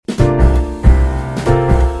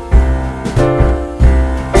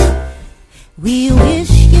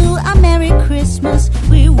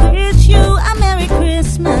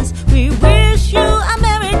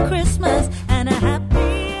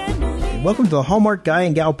Welcome to the Hallmark Guy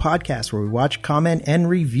and Gal podcast, where we watch, comment, and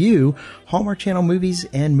review Hallmark Channel movies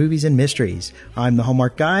and mysteries. I'm the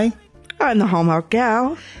Hallmark Guy. I'm the Hallmark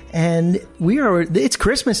Gal. And it's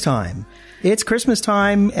Christmas time. It's Christmas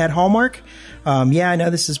time at Hallmark. I know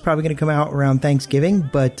this is probably going to come out around Thanksgiving,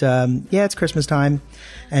 but it's Christmas time.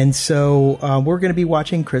 And so we're going to be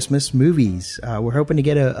watching Christmas movies. We're hoping to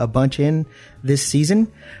get a bunch in this season.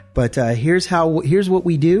 But here's what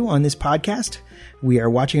we do on this podcast. We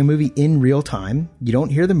are watching a movie in real time. You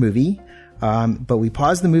don't hear the movie, but we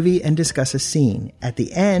pause the movie and discuss a scene. At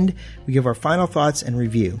the end, we give our final thoughts and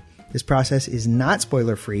review. This process is not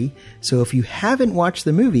spoiler-free, so if you haven't watched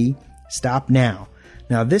the movie, stop now.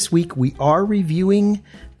 Now, this week, we are reviewing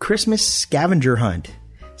Christmas Scavenger Hunt.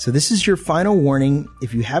 So this is your final warning.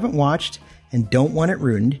 If you haven't watched and don't want it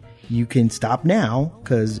ruined, you can stop now,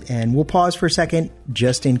 and we'll pause for a second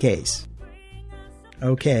just in case.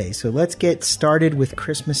 Okay, so let's get started with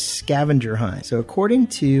Christmas Scavenger Hunt. So according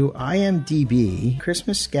to IMDb,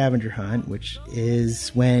 Christmas Scavenger Hunt, which is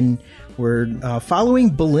when we're following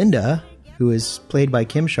Belinda, who is played by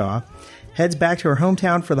Kim Shaw, heads back to her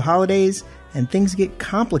hometown for the holidays, and things get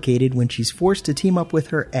complicated when she's forced to team up with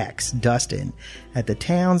her ex, Dustin, at the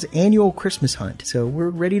town's annual Christmas hunt. So we're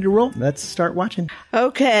ready to roll. Let's start watching.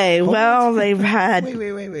 Okay, well, they've had...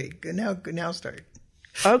 Wait. Now start.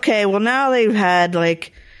 Okay, well, now they've had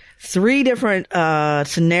like 3 different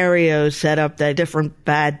scenarios set up that different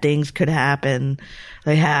bad things could happen.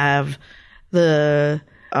 They have her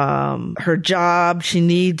job. She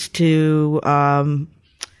needs to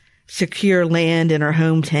secure land in her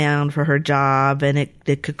hometown for her job, and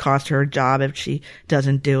it could cost her a job if she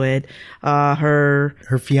doesn't do it. Her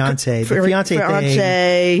fiance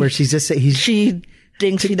thing, where she's just she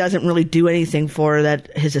thinks he doesn't really do anything for her,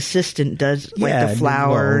 that his assistant does, like the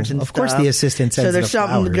flowers and stuff. Of course the assistant sends so there's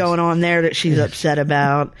something going on there that she's upset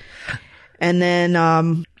about. And then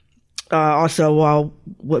also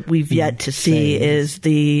what we've yet to see is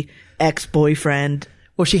the ex-boyfriend.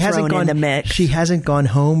 Well, she hasn't gone in the mix. She hasn't gone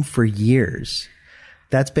home for years.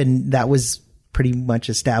 That was pretty much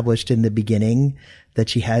established in the beginning that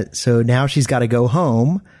she had. So now she's got to go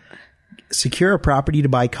home, secure a property to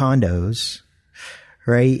buy condos,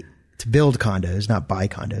 right? To build condos, not buy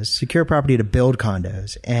condos. Secure property to build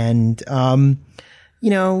condos, and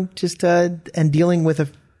and dealing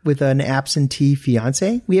with an absentee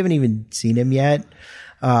fiance. We haven't even seen him yet.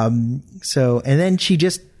 And then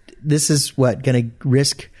this is going to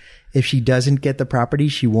risk. If she doesn't get the property,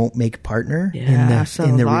 she won't make partner in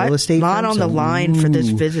the real estate. A lot on the line for this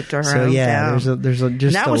visit to her hometown. Yeah, there's just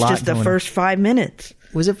and that was just the first 5 minutes.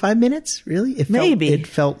 Was it 5 minutes? Really? It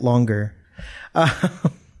felt longer.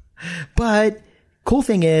 But cool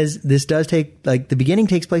thing is, this does take, the beginning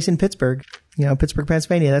takes place in Pittsburgh, Pittsburgh,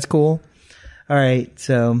 Pennsylvania. That's cool. All right.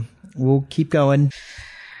 So we'll keep going.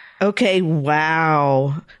 Okay.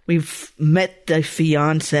 Wow. We've met the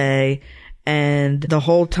fiance, and the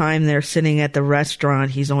whole time they're sitting at the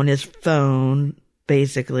restaurant, he's on his phone,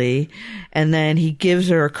 basically. And then he gives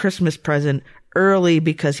her a Christmas present early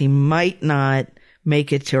because he might not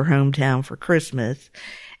make it to her hometown for Christmas.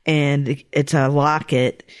 And it's a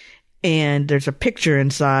locket, and there's a picture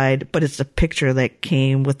inside, but it's a picture that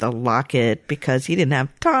came with the locket because he didn't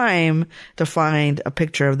have time to find a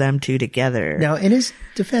picture of them two together. Now, in his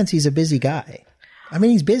defense, he's a busy guy. I mean,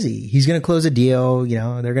 he's busy. He's going to close a deal.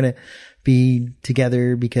 They're going to be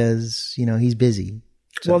together because, he's busy.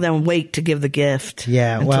 So. Well, then wait to give the gift.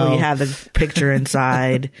 Yeah. Until you have the picture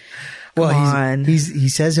inside. He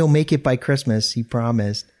says he'll make it by Christmas. He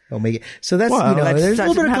promised. He'll make it. So that's, there's a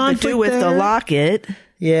little bit of conflict to do with there. The locket.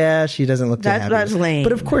 Yeah, she doesn't look that happy. That's lame.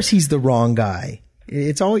 But of course, he's the wrong guy.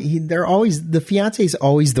 The fiance is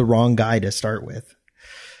always the wrong guy to start with.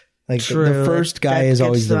 The first guy is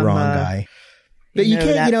always the wrong guy. But you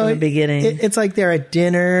can't, from the beginning. It's like they're at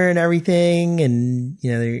dinner and everything, and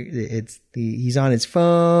he's on his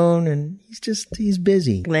phone, and he's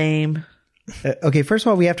busy. Lame. Okay, first of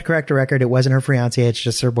all, we have to correct the record. It wasn't her fiance; it's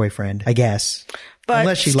just her boyfriend, I guess. But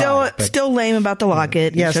unless she lied, still lame about the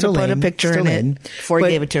locket. Yeah, you should have put a picture in it before he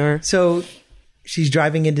gave it to her. So she's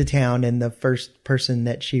driving into town, and the first person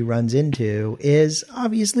that she runs into is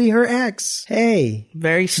obviously her ex. Hey,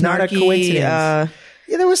 very snarky. Not a coincidence.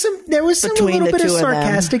 There was some little bit of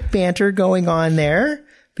sarcastic banter going on there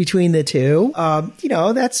between the two.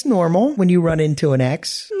 That's normal when you run into an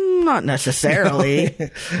ex. Not necessarily.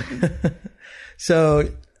 So,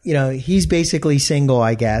 he's basically single,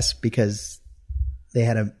 I guess, because he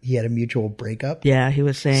had a mutual breakup. Yeah, he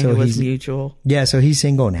was saying it was mutual. Yeah, so he's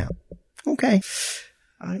single now. Okay.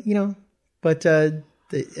 But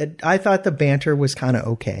I thought the banter was kind of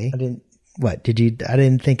okay. What did you? I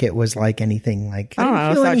didn't think it was like anything like. I don't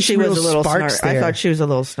know. I thought she was a little sparks. I thought she was a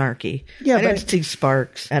little snarky. Yeah, I didn't see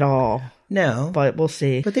sparks at all. No, but we'll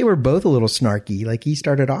see. But they were both a little snarky. Like he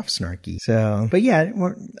started off snarky. So, but yeah,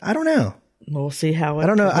 I don't know. We'll see how it I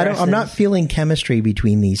don't know. progresses. I'm not feeling chemistry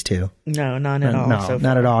between these two. No, not at all. No, so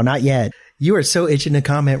not at all. Not yet. You are so itching to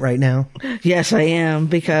comment right now. Yes, I am,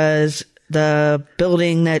 because the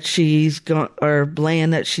building that or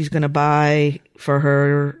land that she's going to buy for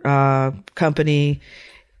her company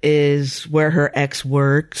is where her ex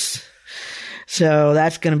works. So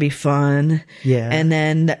that's going to be fun. Yeah. And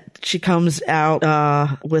then she comes out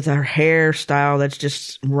with her hairstyle that's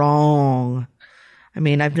just wrong. I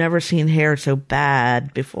mean, I've never seen hair so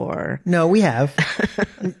bad before. No, we have.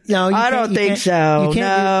 No, I don't think so.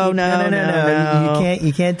 No.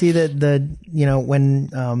 You can't do the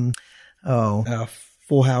when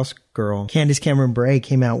Full House girl Candace Cameron Bure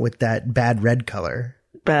came out with that bad red color.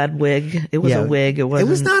 Bad wig. It was a wig. It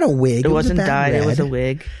was not a wig. It wasn't dyed. Red. It was a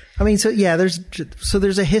wig. I mean,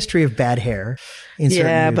 there's a history of bad hair in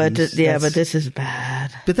certain movies. But this is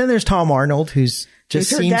bad. But then there's Tom Arnold, who's just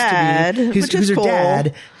seems dad, to be who's her cool.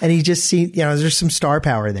 dad, and he just seems there's some star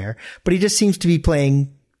power there, but he just seems to be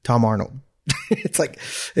playing Tom Arnold. It's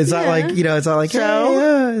not like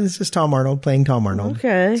it's just Tom Arnold playing Tom Arnold.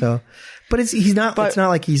 Okay, so, but it's not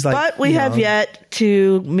like he's like. But we have yet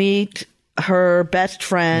to meet her best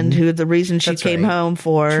friend, who the reason she came home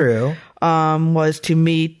for was to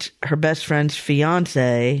meet her best friend's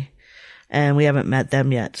fiance. And we haven't met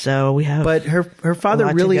them yet, so we have. But her father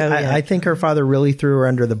really, I think her father really threw her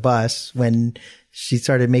under the bus when she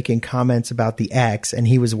started making comments about the ex, and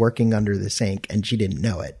he was working under the sink, and she didn't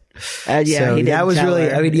know it. So he didn't that was really.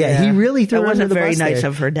 her. I mean, he really threw her under the bus. That wasn't very nice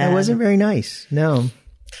of her dad. It wasn't very nice, no.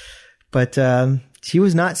 But she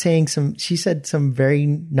was not saying she said some very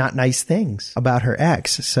not nice things about her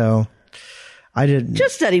ex. So I didn't.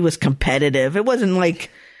 Just that he was competitive. It wasn't like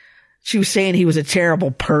she was saying he was a terrible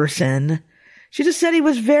person. She just said he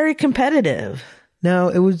was very competitive. No,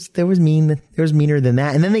 there was meaner than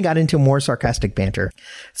that. And then they got into more sarcastic banter.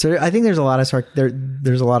 So I think there's a lot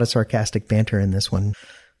of sarcastic banter in this one.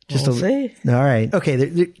 We'll see. All right.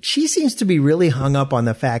 Okay. She seems to be really hung up on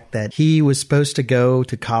the fact that he was supposed to go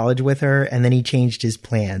to college with her and then he changed his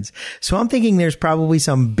plans. So I'm thinking there's probably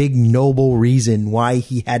some big noble reason why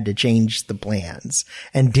he had to change the plans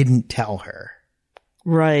and didn't tell her.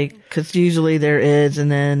 Right, because usually there is,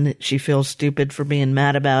 and then she feels stupid for being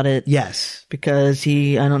mad about it. Yes. Because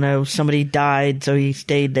somebody died, so he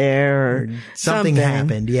stayed there, or something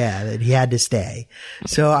happened, that he had to stay.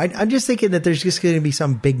 So I'm just thinking that there's just going to be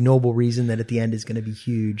some big noble reason that at the end is going to be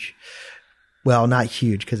huge. Well, not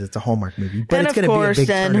huge because it's a Hallmark movie, but it's going to be a big And of course,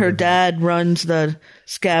 then her dad runs the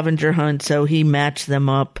scavenger hunt, so he matched them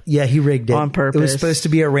up. Yeah, he rigged it. On purpose. It was supposed to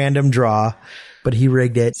be a random draw. But he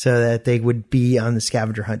rigged it so that they would be on the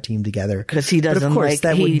scavenger hunt team together. Because he doesn't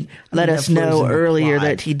he let us know earlier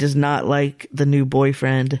that he does not like the new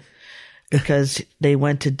boyfriend because they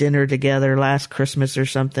went to dinner together last Christmas or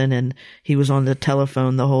something and he was on the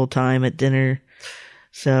telephone the whole time at dinner.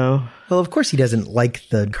 So. Well, of course he doesn't like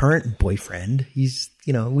the current boyfriend. He's,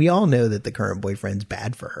 we all know that the current boyfriend's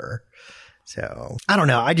bad for her. So I don't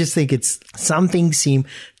know. I just think some things seem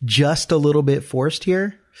just a little bit forced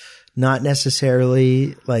here. Not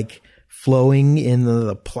necessarily like flowing in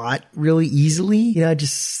the plot really easily. It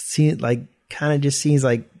just seems like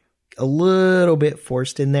a little bit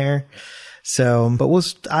forced in there. So, but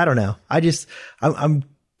I don't know. I'm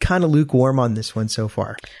kind of lukewarm on this one so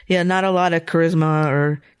far. Yeah, not a lot of charisma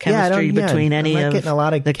or chemistry between any of getting a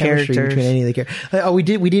lot of the chemistry characters. Between any of the characters. Oh, we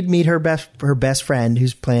did meet her best friend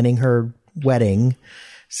who's planning her wedding.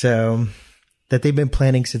 So that they've been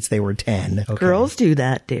planning since they were 10. Okay. Girls do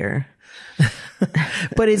that, dear.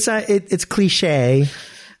 But it's cliche.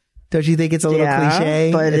 Don't you think it's a little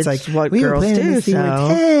cliche? But it's like what we girls do. We were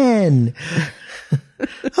 10.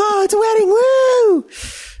 Oh, it's a wedding.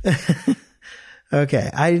 Woo! Okay.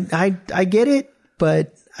 I get it,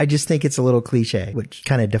 but I just think it's a little cliche, which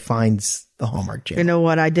kind of defines the Hallmark Channel. You know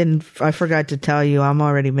what? I forgot to tell you, I'm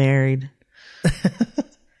already married.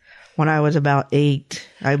 When I was about 8,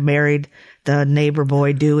 I married the neighbor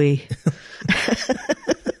boy, Dewey.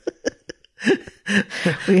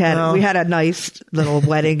 We had a nice little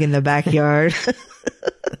wedding in the backyard.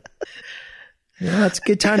 It's a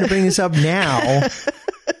good time to bring this up now.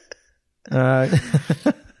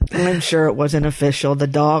 I'm sure it wasn't official. The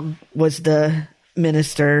dog was the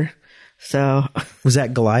minister. So was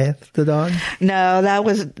that Goliath, the dog? No, that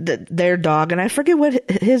was their dog, and I forget what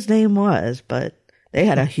his name was, but they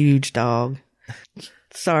had a huge dog.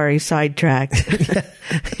 Sorry, sidetracked.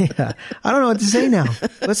 Yeah. I don't know what to say now.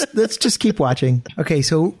 Let's just keep watching. Okay,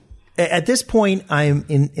 so at this point, I'm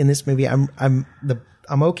in this movie. I'm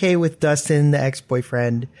okay with Dustin, the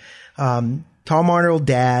ex-boyfriend. Tom Arnold,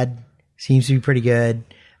 dad, seems to be pretty good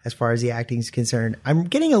as far as the acting is concerned. I'm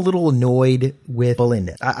getting a little annoyed with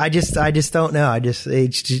Belinda. I just don't know.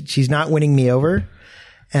 She's not winning me over,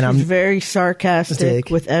 and She's very sarcastic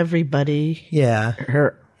with everybody. Yeah,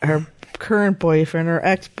 her current boyfriend, her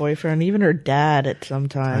ex-boyfriend, even her dad at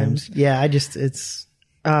sometimes. Yeah,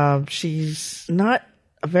 she's not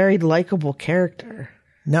a very likable character.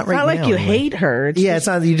 Not right now. It's not like you hate her. It's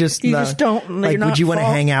not. You just don't. Like, would you want to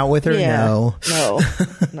hang out with her? Yeah. No.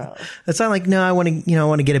 No. It's not like, no, I want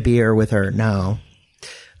to get a beer with her. No.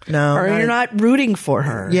 Or you're not rooting for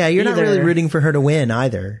her. Yeah, you're not really rooting for her to win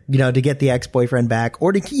either. To get the ex-boyfriend back,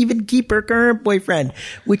 or to even keep her current boyfriend,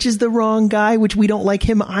 which is the wrong guy, which we don't like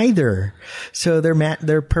him either. So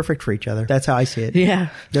they're perfect for each other. That's how I see it. Yeah.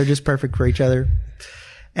 They're just perfect for each other.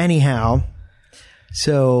 Anyhow,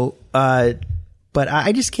 so, but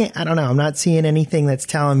I just can't, I don't know. I'm not seeing anything that's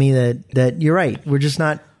telling me that you're right. We just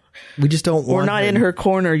don't want We're not in her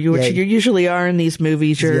corner. You usually are in these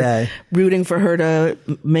movies. You're rooting for her to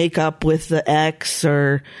make up with the ex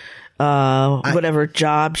or whatever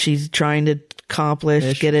job she's trying to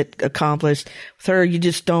get it accomplished. With her, you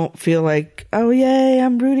just don't feel like, oh, yay,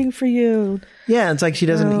 I'm rooting for you. Yeah, it's like she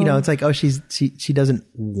doesn't, it's like, oh, she doesn't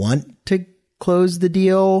want to close the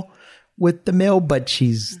deal with the mill, but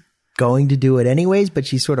she's going to do it anyways, but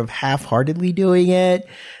she's sort of half-heartedly doing it.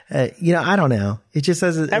 I don't know. It just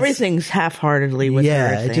doesn't. Everything's half-heartedly with her.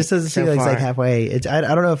 Yeah, it just doesn't seem like it's like halfway. I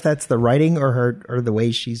don't know if that's the writing or the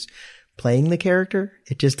way she's playing the character.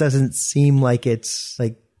 It just doesn't seem like it's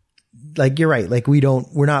like you're right. Like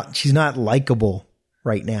she's not likable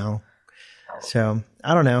right now. So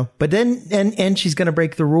I don't know. But then, and she's going to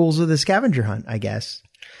break the rules of the scavenger hunt, I guess.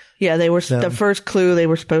 Yeah, they were the first clue. They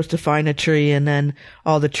were supposed to find a tree, and then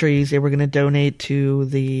all the trees they were going to donate to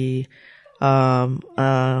the old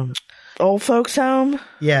folks home.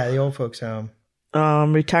 Yeah, the old folks home,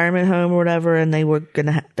 retirement home or whatever. And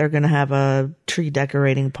they're gonna have a tree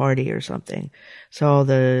decorating party or something. So all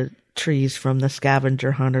the trees from the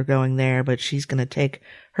scavenger hunt are going there, but she's gonna take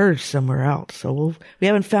hers somewhere else. So we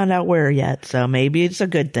haven't found out where yet. So maybe it's a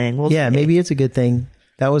good thing. Maybe it's a good thing.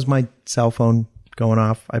 That was my cell phone going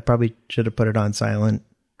off. I probably should have put it on silent.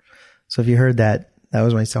 So if you heard that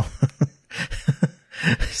was my cell phone.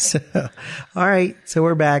 So, all right. So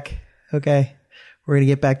we're back. Okay. We're going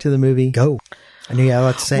to get back to the movie. Go. I knew you had a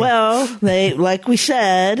lot to say. Well, like we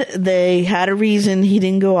said, they had a reason he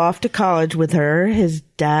didn't go off to college with her. His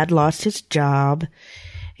dad lost his job,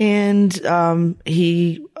 and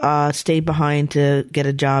he stayed behind to get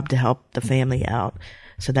a job to help the family out.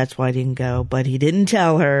 So that's why he didn't go. But he didn't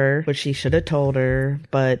tell her, which he should have told her.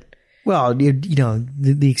 But well,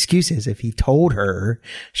 the excuse is if he told her,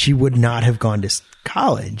 she would not have gone to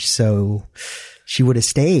college. So she would have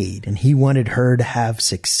stayed. And he wanted her to have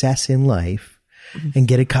success in life and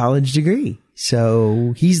get a college degree.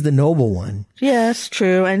 So he's the noble one. Yes,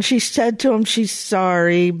 true. And she said to him she's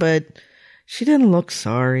sorry, but she didn't look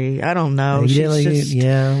sorry. I don't know.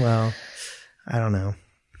 Well, I don't know.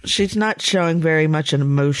 She's not showing very much an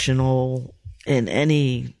emotional in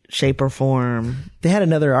any shape or form. They had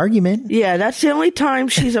another argument. Yeah, that's the only time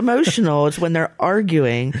she's emotional is when they're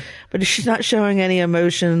arguing. But she's not showing any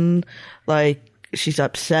emotion like she's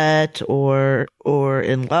upset or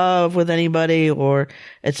in love with anybody, or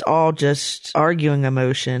it's all just arguing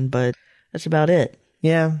emotion, but that's about it.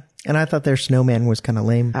 Yeah, and I thought their snowman was kind of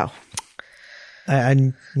lame. Oh.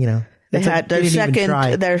 They had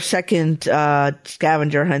their second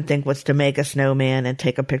scavenger hunt thing was to make a snowman and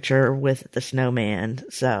take a picture with the snowman.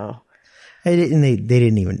 So they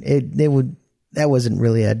didn't even that wasn't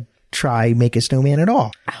really a try make a snowman at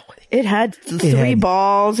all. It had three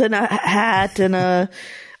balls and a hat and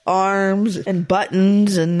arms and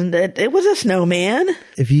buttons, and it was a snowman.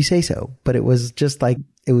 If you say so, but it was just like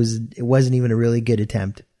it wasn't even a really good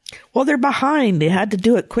attempt. Well, they're behind. They had to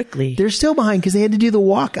do it quickly. They're still behind because they had to do the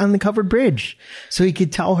walk on the covered bridge, so he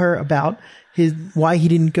could tell her about why he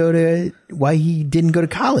didn't go to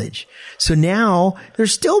college. So now they're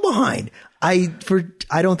still behind. I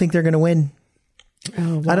don't think they're going to win.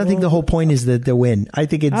 Oh, well, I don't think the whole point is that they'll win. I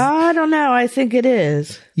think it's. I don't know. I think it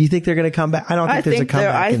is. You think they're going to come back? I don't think there's a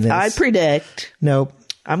comeback in this. I predict. Nope.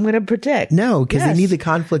 I'm going to predict. No, because they need the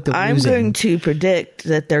conflict of I'm losing. going to predict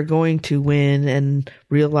that they're going to win and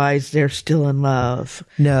realize they're still in love.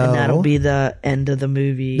 No. And that'll be the end of the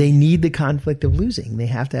movie. They need the conflict of losing. They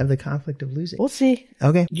have to have the conflict of losing. We'll see.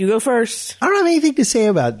 Okay. You go first. I don't have anything to say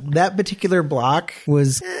about that particular block.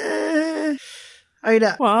 Was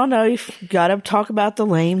Well, no, you've got to talk about the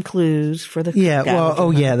lame clues for the yeah. Well, scavenger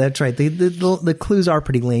oh hunt. yeah, that's right. The clues are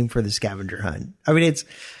pretty lame for the scavenger hunt. I mean,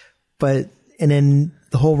 and then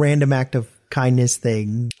the whole random act of kindness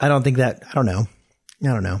thing. I don't know.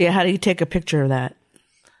 Yeah, how do you take a picture of that?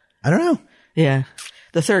 I don't know. Yeah.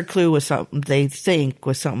 The third clue was something they think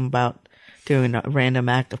was something about doing a random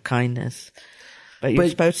act of kindness. But you're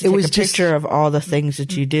supposed to take a picture of all the things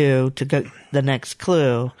that you do to get the next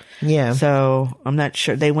clue. Yeah. So I'm not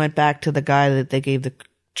sure. They went back to the guy that they gave the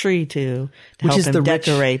tree to help him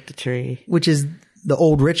decorate the tree. Which is the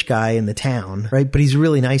old rich guy in the town, right? But he's a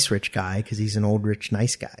really nice rich guy because he's an old rich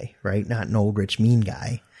nice guy, right? Not an old rich mean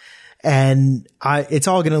guy. And it's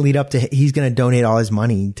all going to lead up to he's going to donate all his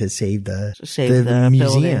money to save the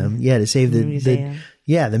museum. Building. Yeah, to save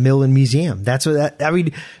the mill and museum. That's what I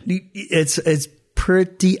mean, it's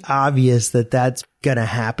pretty obvious that that's going to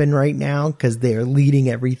happen right now because they're leading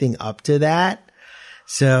everything up to that.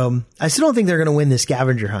 So I still don't think they're going to win the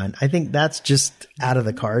scavenger hunt. I think that's just out of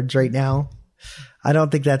the cards right now. I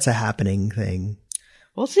don't think that's a happening thing.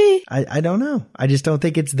 We'll see. I don't know. I just don't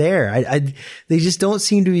think it's there. They just don't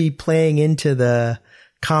seem to be playing into the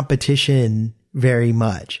competition very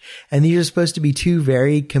much. And these are supposed to be two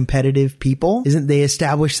very competitive people. Isn't they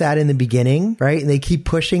established that in the beginning, right? And they keep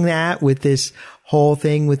pushing that with this whole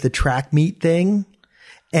thing with the track meet thing.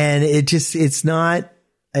 And it just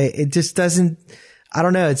doesn't, I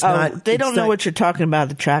don't know. It's not. They don't know what you're talking about,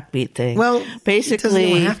 the track meet thing. Well,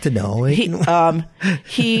 basically, you have to know.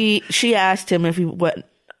 She asked him if he went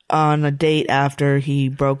on a date after he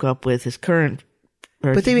broke up with his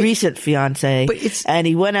recent fiance, and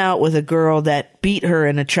he went out with a girl that beat her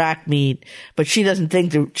in a track meet, but she doesn't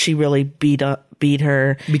think that she really beat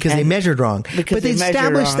her because they measured wrong. But they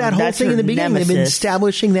established that whole thing in the beginning. They've been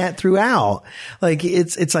establishing that throughout. Like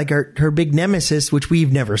it's like her big nemesis, which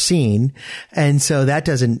we've never seen, and so that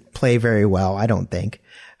doesn't play very well, I don't think.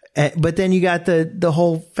 But then you got the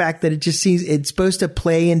whole fact that it's supposed to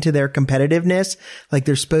play into their competitiveness. Like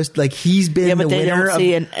they're supposed to, like he's been the winner of.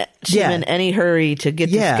 Seem in any hurry to get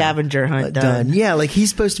the scavenger hunt done. Yeah, like he's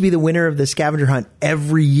supposed to be the winner of the scavenger hunt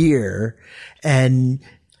every year, and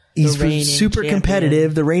he's super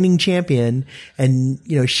competitive, the reigning champion, and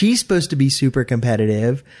she's supposed to be super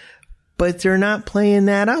competitive, but they're not playing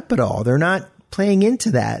that up at all. They're not playing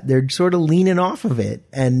into that. They're sort of leaning off of it,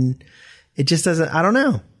 and it just doesn't. I don't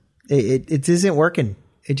know. It isn't working.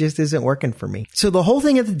 It just isn't working for me. So the whole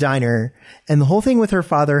thing at the diner and the whole thing with her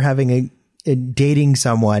father having a dating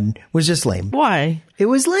someone was just lame. Why? It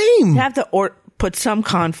was lame. You have to put some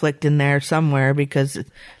conflict in there somewhere because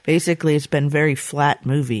basically it's been a very flat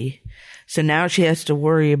movie. So now she has to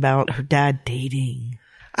worry about her dad dating.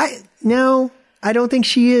 No, I don't think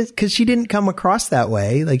she is, because she didn't come across that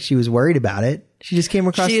way. Like she was worried about it. She just came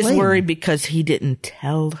across. She is worried because he didn't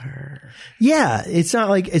tell her. Yeah, it's not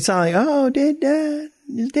like oh, dad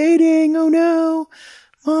is dating. Oh no,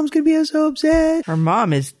 mom's gonna be so upset. Her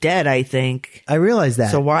mom is dead, I think. I realize that.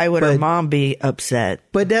 So why would her mom be upset?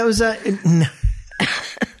 But that was that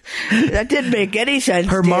didn't make any sense.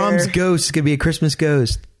 Her mom's ghost is gonna be a Christmas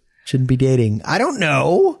ghost. Shouldn't be dating. I don't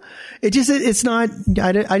know. It's not.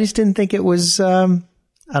 I just didn't think it was. I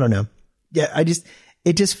don't know. Yeah,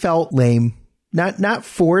 it just felt lame. Not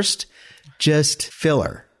forced, just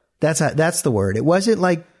filler. That's the word. It wasn't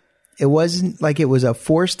like it was a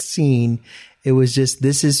forced scene. It was just,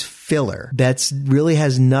 this is filler. That's really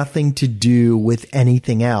has nothing to do with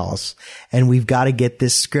anything else. And we've got to get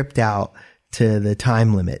this script out to the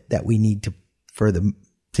time limit that we need to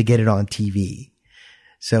get it on TV.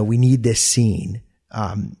 So we need this scene.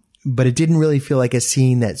 But it didn't really feel like a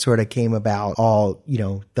scene that sort of came about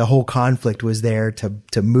the whole conflict was there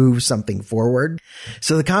to move something forward.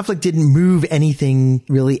 So the conflict didn't move anything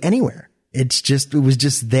really anywhere. It was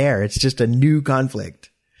just there. It's just a new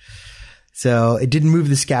conflict. So it didn't move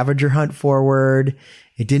the scavenger hunt forward.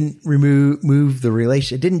 It didn't move the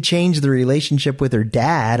relation. It didn't change the relationship with her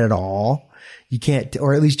dad at all.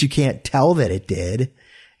 Or at least you can't tell that it did.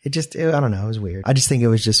 I don't know. It was weird. I just think it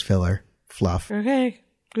was just filler fluff. Okay.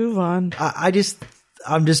 Move on. I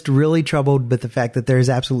I'm just really troubled with the fact that there is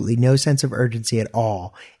absolutely no sense of urgency at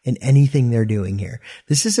all in anything they're doing here.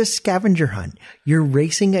 This is a scavenger hunt. You're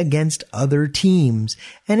racing against other teams.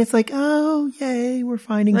 And it's like, oh, yay, we're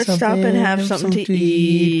finding Let's something. stop and have something to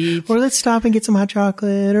eat. Or let's stop and get some hot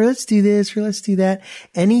chocolate. Or let's do this or let's do that.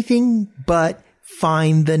 Anything but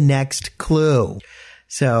find the next clue.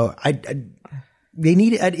 So they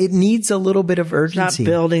need it needs a little bit of urgency. It's not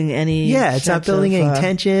building any. Yeah, it's not building any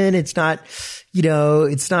tension. It's not,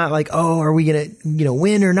 it's not like, oh, are we gonna,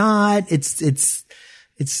 win or not? It's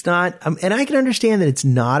not. And I can understand that it's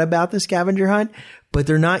not about the scavenger hunt, but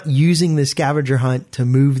they're not using the scavenger hunt to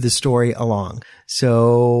move the story along.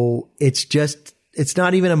 So it's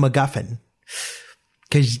not even a MacGuffin.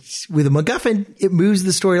 Because with a MacGuffin, it moves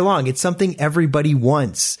the story along. It's something everybody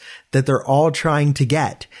wants that they're all trying to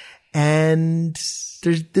get. And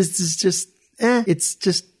this is just, it's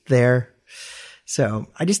just there. So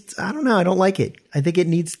I don't know. I don't like it. I think it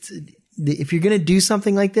needs to, if you're going to do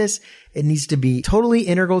something like this, it needs to be totally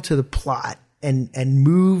integral to the plot and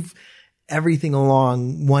move everything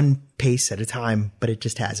along one pace at a time, but it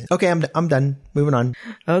just hasn't. Okay. I'm done. Moving on.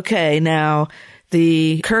 Okay. Now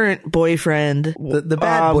the current boyfriend, the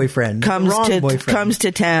bad boyfriend, comes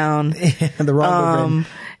to town. The wrong boyfriend.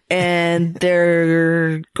 And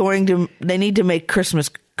they need to make Christmas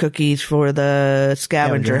cookies for the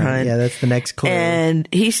scavenger hunt. Yeah, that's the next clue. And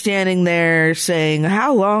he's standing there saying,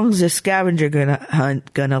 how long is this scavenger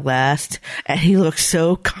hunt gonna last? And he looks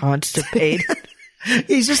so constipated.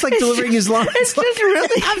 He's just like delivering his lines. It's just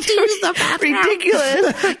really have to use the bathroom.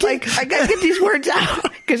 Ridiculous. Like, I gotta get these words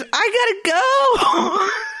out because I gotta go.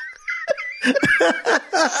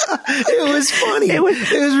 It was funny. It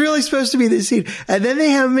was really supposed to be this scene. And then they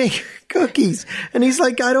have him make cookies. And he's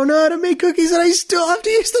like, I don't know how to make cookies and I still have to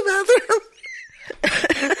use the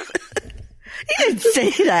bathroom. He didn't say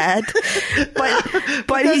that.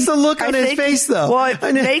 But that's the look on his face though. Well,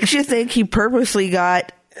 it makes you think he purposely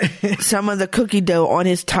got some of the cookie dough on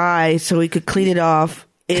his tie so he could clean it off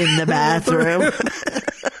in the bathroom.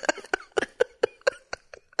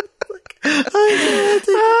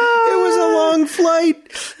 It was a long flight.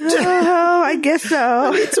 Oh, I guess so.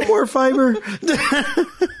 I need some more fiber.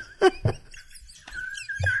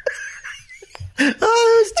 Oh, it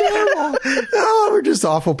was terrible. Oh, we're just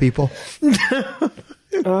awful people.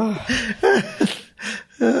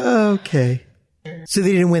 Okay. So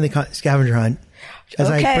they didn't win the scavenger hunt. As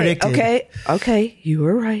I predicted. Okay, you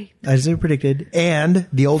were right. As I predicted. And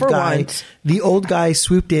the old guy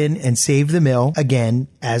swooped in and saved the mill again,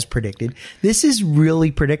 as predicted. This is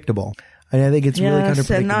really predictable. And I think it's really kind of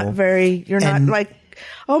predictable. You're not like,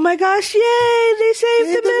 oh my gosh, yay, they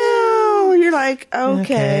saved the mill. You're like,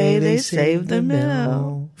 okay, they saved the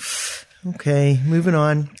mill. Okay, moving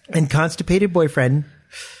on. And constipated boyfriend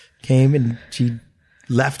came and she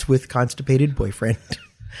left with constipated boyfriend.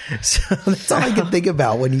 So that's all I can think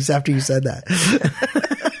about after you said that.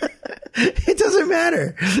 It doesn't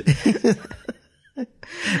matter.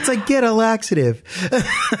 It's like, get a laxative.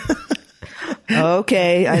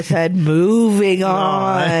 Okay, I said moving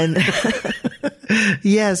on.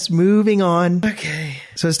 Yes, moving on. Okay.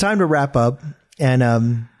 So it's time to wrap up.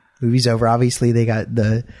 And movie's over. Obviously,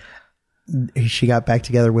 she got back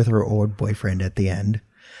together with her old boyfriend at the end.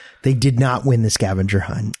 They did not win the scavenger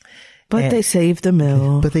hunt. But they saved the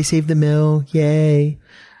mill. Yay.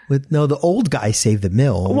 The old guy saved the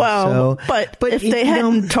mill. Well, but if they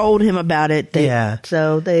hadn't told him about it,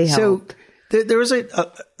 so they helped. So there was a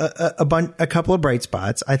couple of bright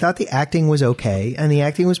spots. I thought the acting was okay, and the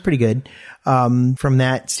acting was pretty good from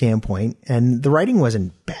that standpoint. And the writing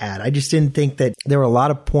wasn't bad. I just didn't think that there were a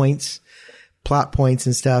lot of plot points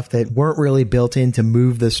and stuff that weren't really built in to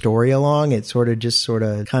move the story along. It sort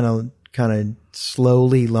of kind of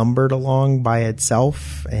slowly lumbered along by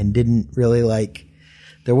itself and didn't really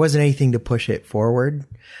there wasn't anything to push it forward.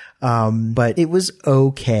 But it was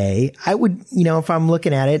okay. I would, if I'm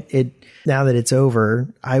looking at it now that it's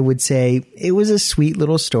over, I would say it was a sweet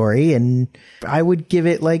little story, and I would give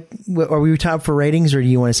it are we top for ratings, or do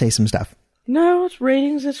you want to say some stuff? No, it's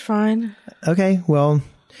ratings. It's fine. Okay. Well,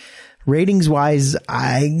 ratings wise,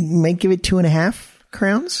 I might give it 2.5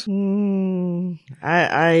 crowns.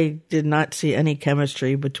 I did not see any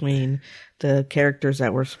chemistry between the characters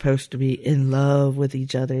that were supposed to be in love with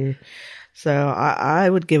each other. So I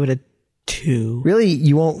would give it a 2. Really?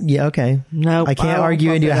 You won't? Yeah. Okay. No, I can't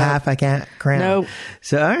argue into a half. I can't crown. Nope.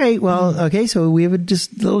 So, all right. Well, okay. So we have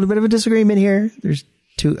just a little bit of a disagreement here. There's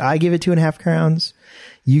 2. I give it 2.5 crowns.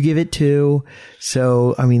 You give it 2.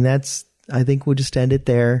 So, I mean, I think we'll just end it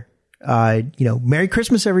there. Merry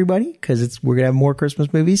Christmas, everybody, because we're going to have more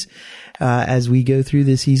Christmas movies as we go through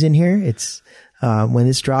the season here. It's when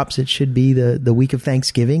this drops, it should be the week of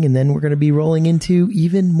Thanksgiving, and then we're going to be rolling into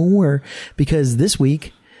even more because this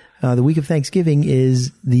week, the week of Thanksgiving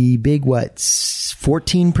is the big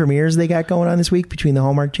 14 premieres they got going on this week between the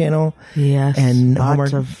Hallmark Channel and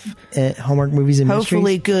Hallmark movies and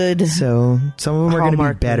hopefully mysteries. Good. So some of them are going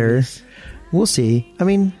to be better. Movies. We'll see. I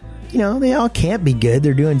mean, they all can't be good.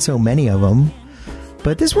 They're doing so many of them.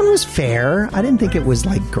 But this one was fair. I didn't think it was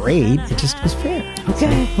great. It just was fair.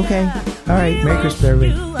 Okay. So, okay. All right. Merry Christmas,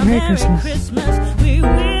 everybody. Merry Christmas.